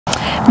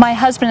My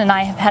husband and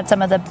I have had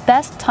some of the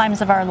best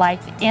times of our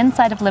life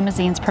inside of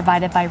limousines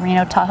provided by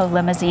Reno Tahoe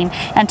Limousine.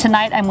 And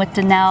tonight I'm with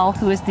Danelle,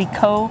 who is the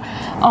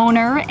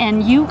co-owner,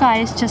 and you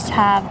guys just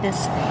have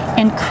this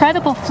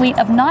incredible fleet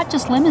of not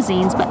just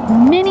limousines, but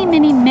many,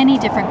 many, many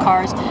different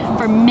cars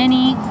for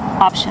many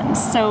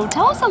options. So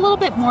tell us a little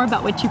bit more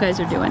about what you guys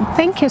are doing.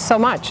 Thank you so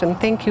much, and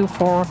thank you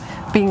for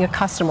being a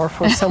customer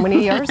for so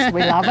many years.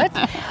 We love it.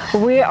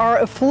 We are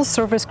a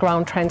full-service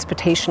ground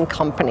transportation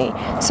company.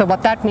 So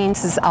what that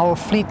means is our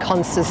fleet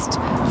consists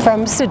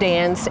from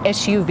sedans,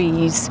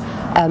 SUVs,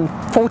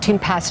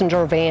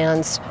 14-passenger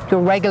vans,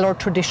 your regular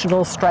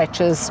traditional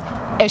stretches,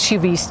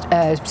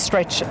 SUV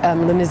stretch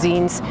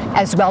limousines,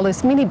 as well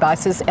as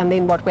minibuses. And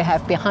then what we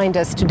have behind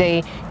us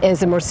today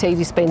is a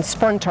Mercedes-Benz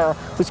Sprinter,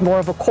 which is more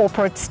of a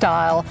corporate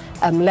style,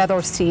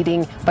 leather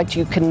seating, but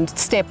you can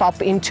step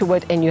up into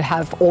it and you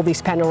have all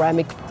these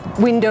panoramic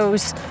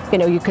windows. You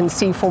know, you can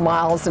see for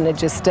miles, and it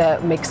just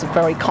makes it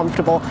very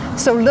comfortable.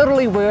 So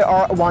literally we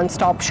are a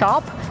one-stop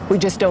shop. We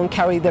just don't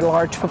carry the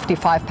large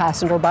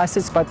 55-passenger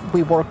buses, but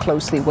we work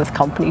closely with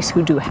companies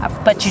who do have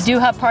those. But you do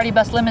have party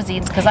bus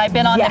limousines, because I've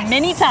been on them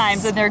many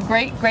times, and they're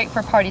great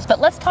for parties. But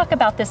let's talk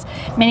about this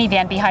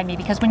minivan behind me,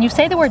 because when you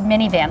say the word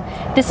minivan,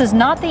 this is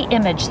not the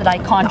image that I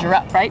conjure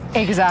up, right?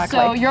 Exactly.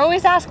 So you're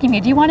always asking me,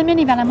 do you want a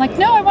minivan? I'm like,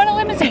 no, I want a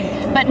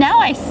limousine. But now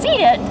I see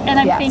it, and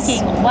I'm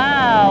thinking,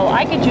 wow,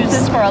 I could use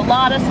this for a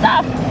lot of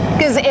stuff.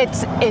 Because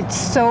it's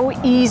so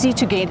easy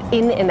to get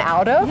in and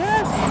out of,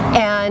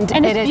 and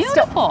it's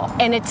beautiful,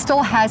 and it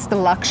still has the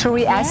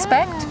luxury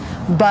aspect,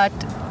 but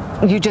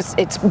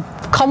it's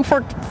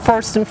comfort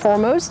first and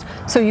foremost.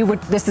 So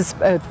this is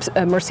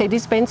a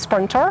Mercedes-Benz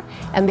Sprinter,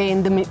 and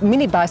then the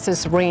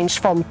minibuses range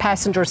from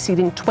passenger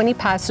seating 20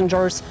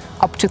 passengers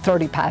up to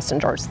 30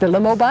 passengers. The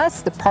limo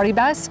bus, the party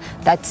bus,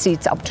 that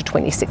seats up to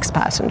 26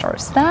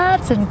 passengers.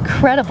 That's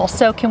incredible.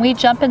 So can we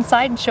jump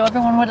inside and show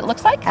everyone what it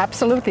looks like?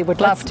 Absolutely, would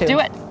love to. Let's do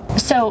it.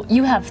 So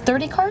you have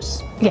 30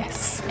 cars?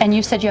 Yes. And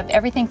you said you have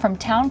everything from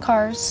town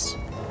cars,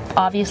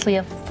 obviously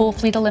a full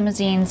fleet of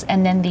limousines,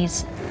 and then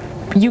these,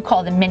 you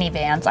call them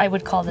minivans. I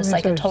would call this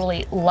like a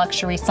totally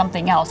luxury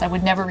something else. I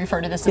would never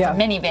refer to this as a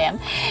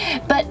minivan.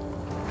 But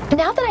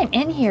now that I'm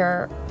in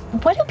here,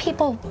 what do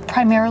people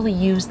primarily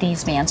use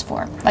these vans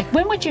for? Like,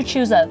 when would you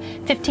choose a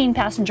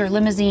 15-passenger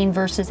limousine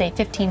versus a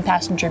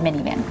 15-passenger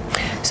minivan?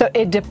 So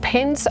it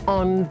depends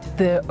on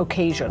the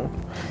occasion.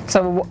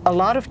 So a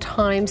lot of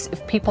times,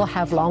 if people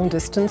have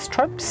long-distance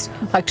trips,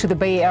 like to the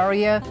Bay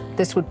Area,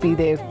 this would be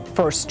their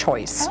first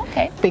choice.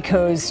 Okay.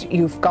 Because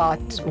you've got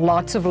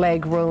lots of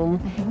leg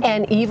room,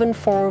 and even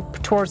for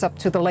tours up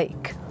to the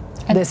lake.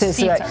 And the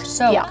seats are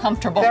so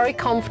comfortable. Very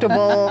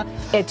comfortable.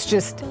 It's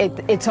just,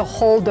 it's a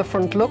whole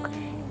different look.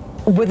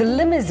 With the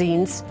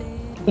limousines,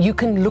 you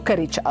can look at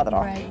each other.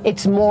 Right.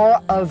 It's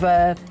more of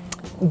a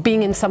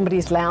being in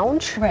somebody's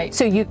lounge. Right.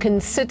 So you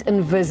can sit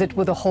and visit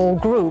with a whole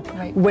group,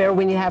 where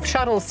when you have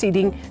shuttle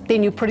seating,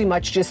 then you're pretty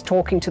much just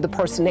talking to the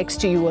person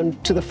next to you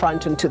and to the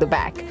front and to the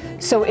back.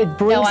 So it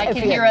brings... No, I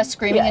can hear us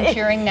screaming and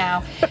cheering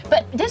now.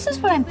 But this is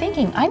what I'm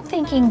thinking. I'm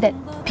thinking that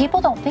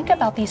people don't think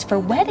about these for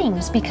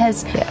weddings,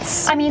 because,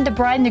 I mean, the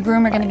bride and the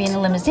groom are going to be in a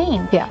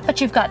limousine.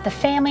 But you've got the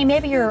family.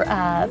 Maybe your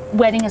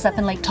wedding is up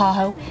in Lake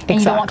Tahoe, and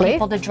you don't want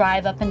people to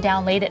drive up and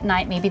down late at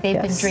night. Maybe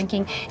they've been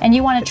drinking, and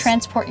you want to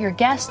transport your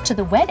guests to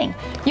the wedding.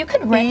 You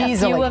could rent a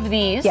few of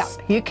these. Yeah,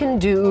 you can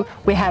do.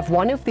 We have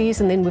one of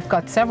these, and then we've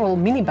got several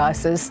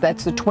minibuses.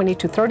 That's the 20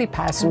 to 30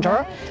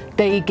 passenger.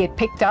 They get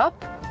picked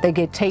up, they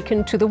get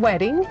taken to the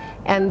wedding,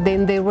 and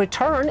then they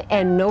return,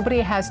 and nobody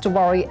has to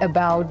worry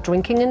about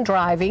drinking and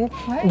driving.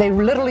 They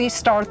literally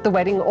start the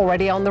wedding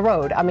already on the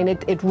road. I mean,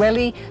 it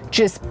really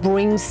just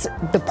brings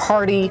the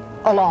party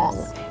along.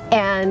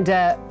 And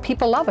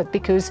people love it,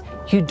 because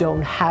you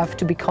don't have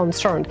to be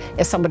concerned.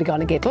 Is somebody going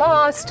to get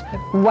lost?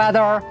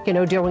 Weather, you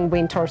know, during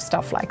winter,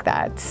 stuff like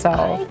that. So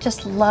I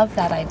just love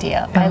that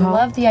idea. I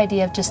love the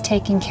idea of just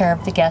taking care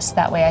of the guests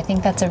that way. I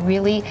think that's a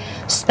really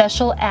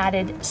special,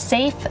 added,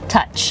 safe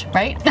touch,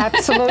 right?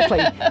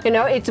 Absolutely. You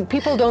know,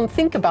 people don't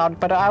think about it,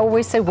 but I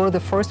always say we're the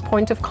first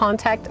point of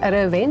contact at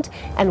an event,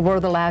 and we're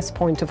the last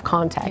point of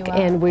contact.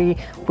 And we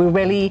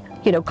really,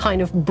 you know,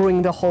 kind of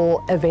bring the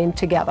whole event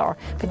together.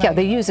 But yeah,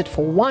 they use it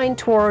for wine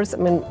tours. I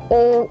mean,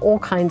 all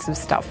kinds of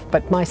stuff.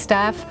 But my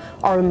staff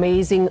are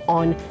amazing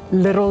on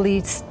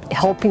literally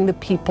helping the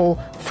people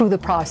through the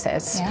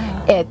process.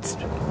 It's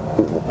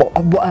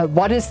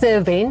what is the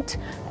event,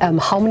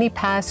 how many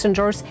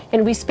passengers,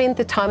 and we spend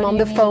the time on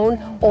the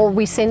phone, or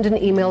we send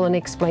an email and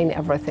explain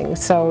everything.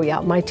 So yeah,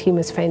 my team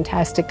is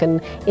fantastic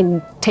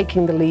in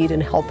taking the lead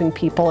and helping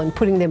people and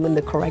putting them in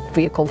the correct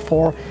vehicle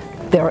for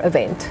their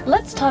event.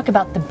 Let's talk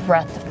about the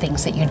breadth of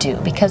things that you do,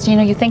 because you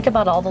know, you think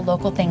about all the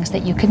local things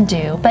that you can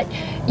do, but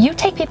you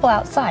take people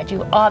outside.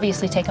 You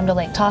obviously take them to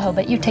Lake Tahoe,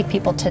 but you take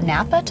people to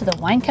Napa, to the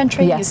wine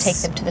country. You take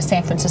them to the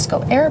San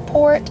Francisco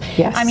airport.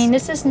 I mean,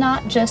 this is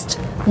not just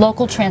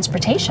local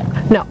transportation.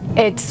 No,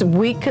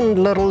 we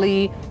can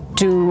literally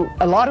do,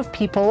 a lot of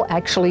people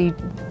actually,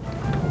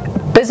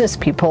 business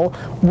people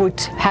would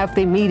have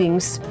their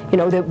meetings, you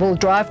know, that will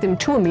drive them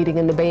to a meeting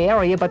in the Bay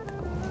Area, but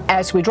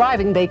as we're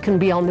driving, they can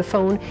be on the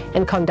phone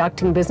and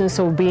conducting business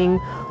or being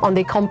on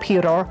the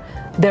computer.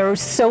 There are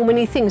so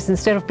many things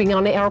instead of being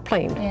on an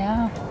airplane.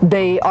 Yeah.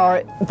 They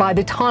are, by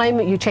the time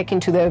you check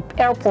into the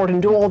airport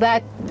and do all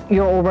that,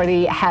 you're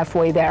already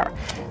halfway there.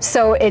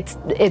 So it's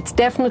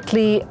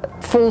definitely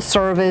full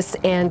service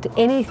and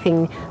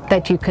anything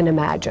that you can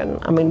imagine.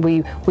 I mean,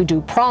 we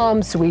do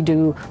proms, we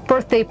do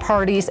birthday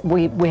parties.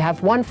 We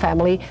have one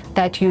family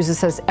that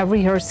uses us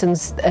every year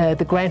since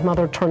the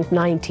grandmother turned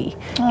 90.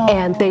 Aww.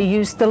 And they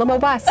use the LImo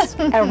bus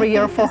every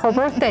year for her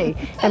birthday.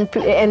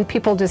 And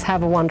people just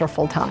have a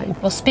wonderful time.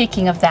 Well,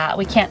 speaking of that,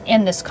 we can't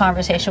end this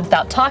conversation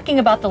without talking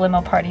about the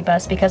LImo party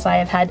bus, because I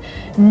have had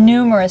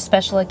numerous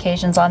special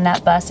occasions on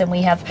that bus, and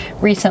we have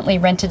recently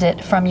rented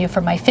it from you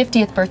for my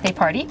 50th birthday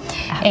party.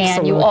 Absolutely.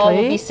 And you all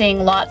will be seeing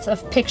lots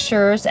of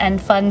pictures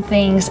and fun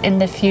things in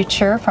the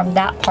future from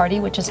that party,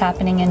 which is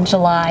happening in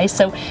July.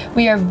 So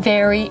we are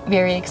very,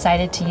 very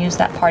excited to use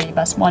that party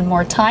bus one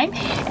more time.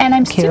 And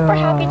I'm super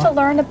happy to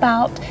learn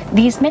about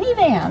these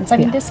minivans. I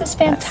mean, this is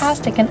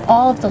fantastic. And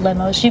all of the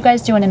limos. You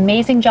guys do an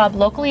amazing job,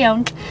 locally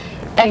owned.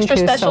 Extra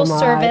special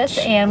service,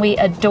 and we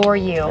adore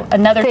you.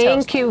 Another toast.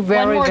 Thank you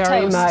very,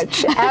 very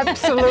much.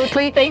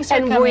 Absolutely. Thanks for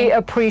coming. And we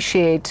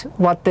appreciate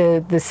what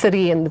the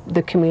city and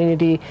the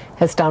community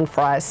has done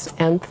for us.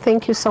 And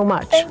thank you so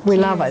much. We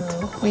love it.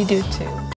 We do too.